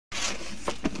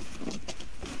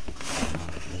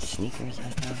sneakers I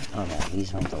got. Oh no,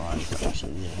 these weren't the ones.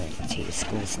 Actually, these are TAES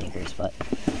school sneakers, but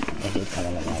they did come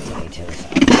in the mail today too, so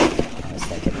I was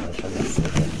thinking it was from the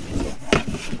sneaker.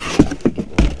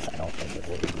 I don't think it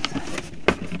was.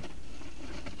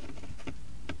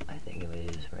 I think it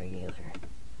was just regular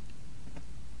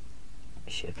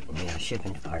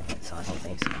shipping department, so I don't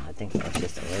think so. I think that's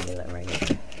just a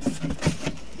regular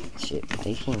ship.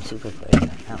 They came super quick.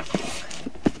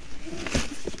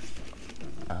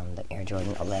 Oh, the Air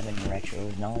Jordan 11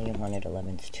 retros. Naliyya wanted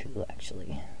 11s too,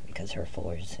 actually, because her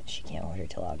 4s she can't order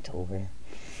till October.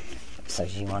 So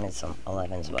she wanted some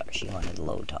 11s, but she wanted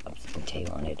low tops, and Tay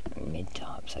wanted mid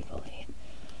tops, I believe.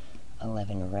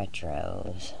 11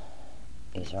 retros.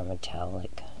 These are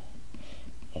metallic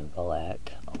and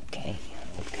black. Okay.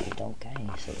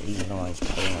 So these are the ones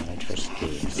Tay wanted for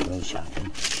school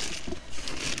shopping.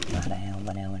 Not a hell,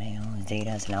 but how the hell is Tay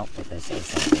has an outfit that says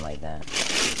something like that.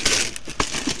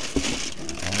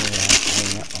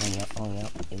 Oh yeah.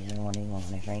 These are what he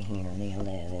wanted right here, the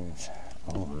 11s.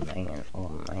 Oh man.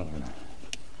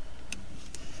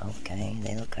 Okay,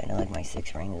 they look kind of like my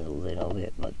 6 rings a little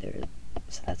bit, but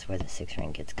so that's where the 6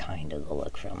 ring gets kind of the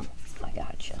look from. I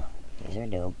gotcha. These are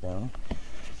dope though.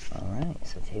 Alright,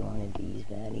 so Tay wanted these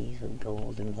baddies with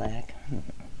gold and black.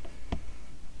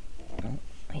 Oh,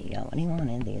 he got what he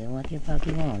wanted. These are what the fuck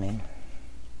he wanted.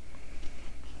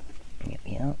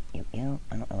 Yep.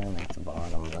 I don't really like the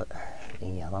bottom, but the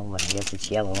yellow, but I guess it's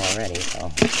yellow already,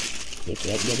 so you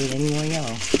can't get it any more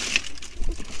yellow.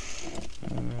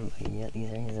 But yeah,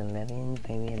 these are his 11s,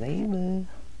 baby.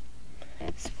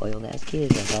 Spoiled ass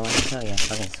kids, that's all I can tell you.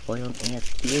 Fucking spoiled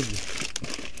ass kids.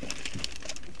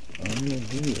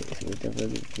 What the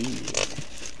fuck is this?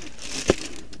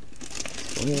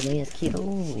 Spoiled ass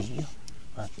kiddos.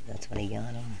 But that's what he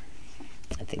got them.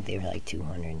 I think they were like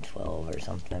 212 or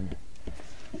something.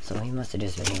 So he must have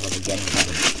just been able to get them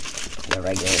from the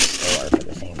regular store for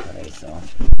the same price, so.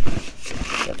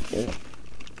 Yep.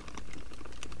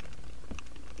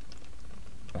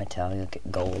 Metallic,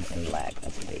 gold, and black,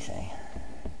 that's what they say.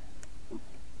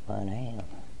 But hell,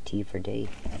 T for Dave,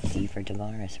 T for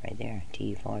Tavares right there.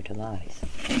 T for Tavares.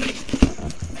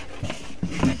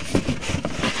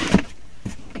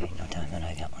 Okay, no time, and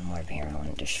I got one more pair I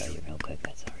wanted to show you real quick.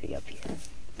 That's already up here.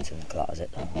 It's in the closet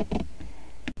though.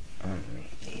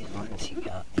 These ones you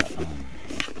got the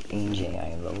AJ,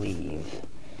 I believe.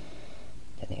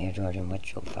 Then the Air Jordan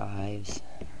Retro 5s.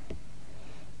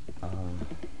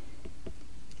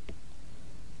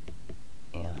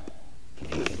 Yeah.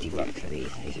 $50 for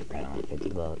these. These are brown,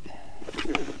 $50.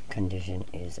 Condition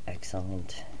is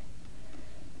excellent.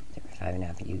 They're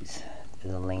 5.5 use.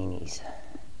 They're the Laneys.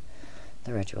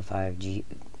 The Retro 5G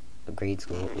grade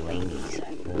school Laneys.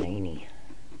 Laney.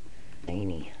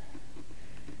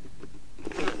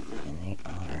 And they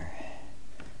are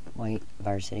white,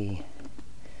 varsity,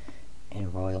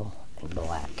 and royal, and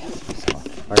black. So,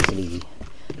 varsity,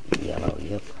 yellow,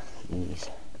 yep. These.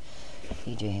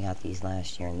 DJ got these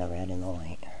last year in the red and the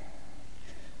white.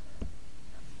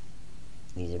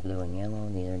 These are blue and yellow.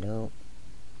 These are dope.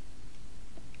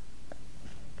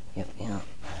 Yep.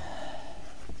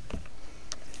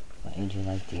 But AJ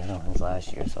liked the other ones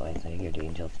last year, so I figured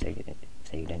Angel figured it.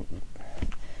 So you didn't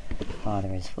bother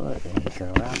his foot, then he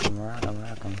could rock him.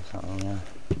 So yeah.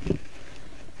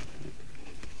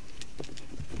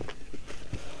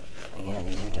 Yeah,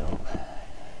 these are dope.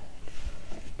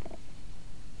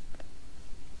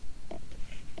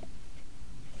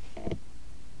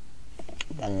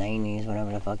 The Laneys,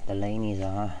 whatever the fuck the Laneys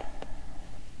are.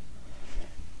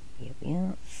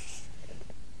 Yep.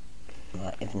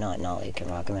 But if not, Naliyya can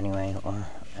rock them anyway. Or,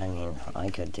 I mean, I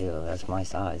could too. That's my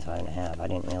size, 5.5. I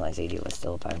didn't realize AJ was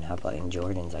still 5.5, but in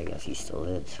Jordans, I guess he still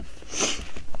is.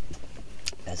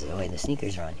 That's the way the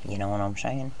sneakers run. You know what I'm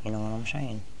saying?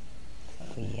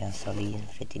 Oh, yeah, so these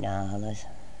 $50.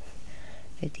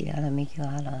 $50 make you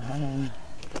holla.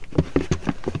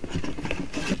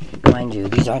 Mind you,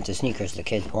 these aren't the sneakers the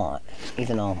kids want.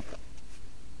 Even though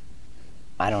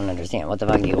I don't understand. What the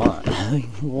fuck do you want?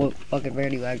 What fucking pair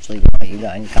do you actually want? You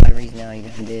got Kyrie's now, you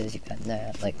got this, you got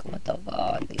that. Like, what the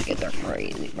fuck? These kids are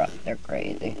crazy, bro. They're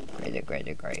crazy.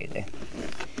 Crazy.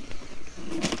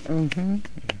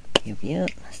 Yep.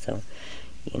 So,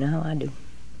 you know how I do.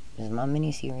 This is my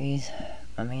mini-series.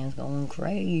 My man's going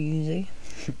crazy.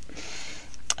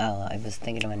 Oh, I was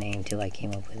thinking of a name, too. I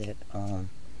came up with it. A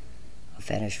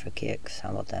Fetish for Kicks.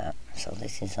 How about that? So,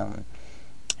 this is,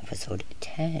 episode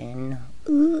 10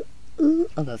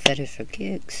 of A Fetish for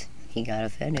Kicks. He got a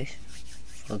fetish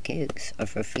for kicks, or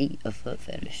for feet, a foot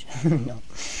fetish. No,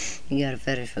 he got a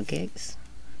fetish for kicks.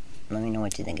 Let me know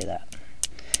what you think of that.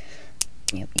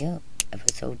 Yep.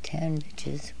 episode 10,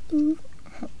 bitches. Ooh,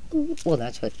 ooh. Well,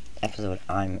 that's what episode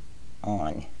I'm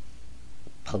on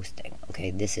posting.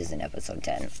 Okay, this isn't episode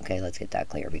 10. Okay, let's get that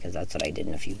clear, because that's what I did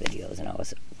in a few videos and I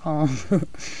was wrong.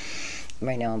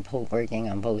 Right now I'm working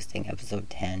on posting episode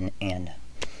 10, and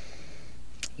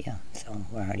yeah, so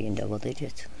we're already in double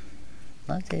digits.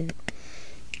 That's it.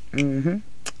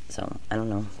 So, I don't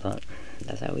know, but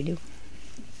that's how we do.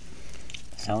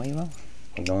 That's how we roll.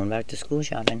 We're going back to school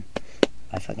shopping.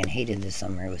 I fucking hated this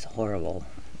summer. It was horrible.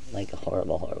 Like,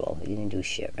 horrible. We didn't do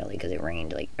shit, really, because it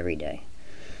rained, like, every day.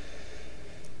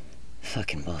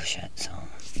 Fucking bullshit, so.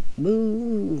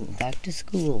 Boo! Back to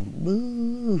school.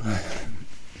 Boo!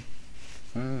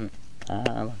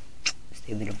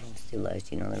 Stay beautiful, stay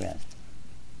blessed, you know the rest.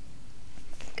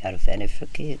 Got a fetish for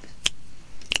kicks.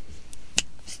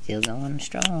 Still going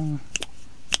strong.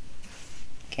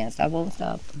 Can't stop, won't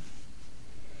stop.